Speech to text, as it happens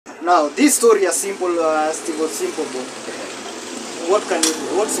Now this story is simple, Stivo simple boy.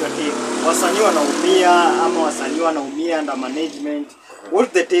 What's your take? Wasanii wanaumia ama wasanii wanaumia under management?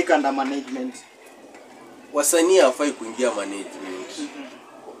 What's the take under management? Wasanii hawafai kuingia management.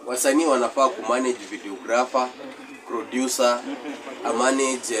 Wasanii wanafaa kumanage videographer, producer,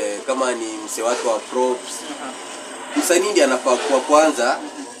 manage kama ni mse wake wa props. Msanii ndiye anafaa kuwa kwanza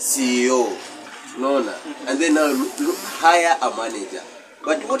CEO. Unaona? And then now hire a manager.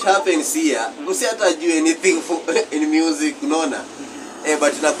 But what happens here, msi hata ajue anything in music, unaona?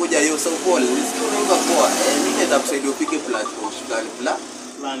 But inakuja hiyo so Paul, nisikie unaimba poa. Mimi naweza kusaidia upike platforms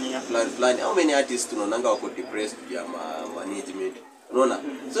fulani. How many artists unaonanga wako depressed ya management? Unaona?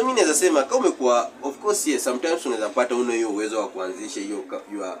 So mimi naweza sema kama umekuwa, of course yes, sometimes unaweza pata hiyo uwezo wa kuanzisha hiyo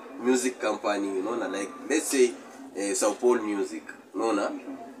your music company, unaona, like let's say Sao Paul Music, unaona?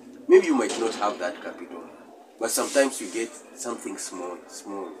 Maybe you might not have that capital. But sometimes you get something small,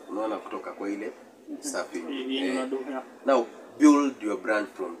 unaona, kutoka kwa ile stuff. Now build your brand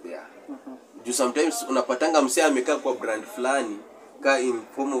from there. You sometimes unapatanga msee amekaa kwa brand fulani ka in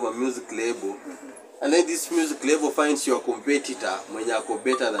form of a music label, and then this music label finds your competitor mwenye ako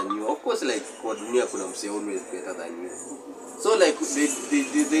better than you. Of course, like kwa dunia kuna msee always better than you. So like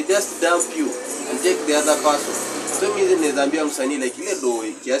they just dump you and take the other person. So mimi ninaambia msanii like ile do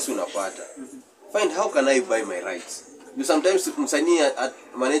kiasi unapata, find how can I buy my rights. You sometimes msanii at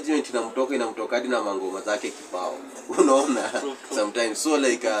management inamtoka hadi na mangoma zake kibao, unaona. Sometimes so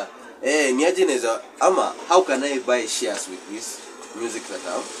like niaje naweza ama how can I buy shares with this music that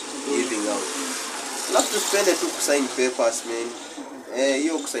I'm giving out. Love to spend it to sign papers, man.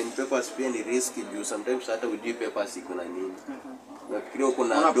 Hiyo kusign papers pia ni risky juu sometimes hata ujui papers iko na nini. Nafikiria uko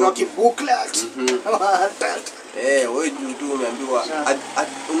na booklet. Wewe tu umeambiwa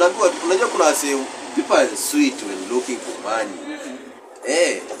unajua kuna wase people are sweet when looking for money.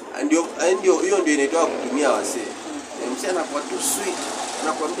 Ndio hiyo ndio inaitwa kutumia wase. Msichana anakuwa tu sweet,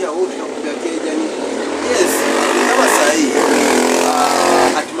 anakuambia wewe unakuja Kenya ni. Yes, kama sahi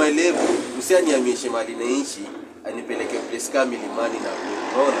at my level msichana niamishe mali na inchi anipeleke place kama milimani na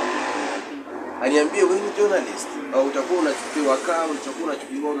unaona. Aniambie wewe ni journalist au utakuwa unachukiwa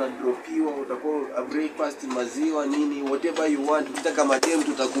unachukiwa unadropiwa, utakuwa a breakfast maziwa nini, whatever you want, ukitaka madem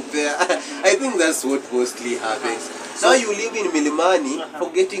tutakupea. I think that's what mostly happens. Now you live in milimani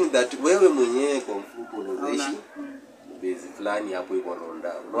forgetting that wewe mwenyewe kwa mfuko unaishi base fulani hapo iko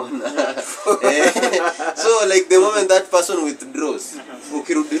ronda, unaona. So like the moment that person withdraws,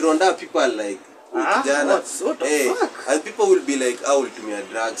 ukirudi ronda people like kijana, and people will be like, I will tumia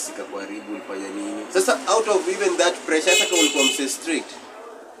drugs ikakuharibu ulifanya nini. Sasa out of even that pressure, hata kama ulikuwa mse strict,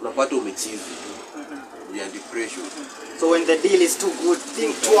 unapata umechizi ya depression. So when the deal is too good,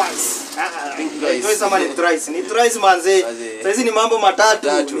 think twice. Think twice. Someone tries. Ni tries manze. Sasa ni mambo matatu.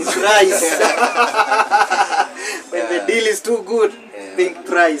 Ni tries. When the deal is too good, think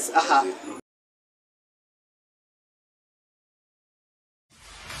twice.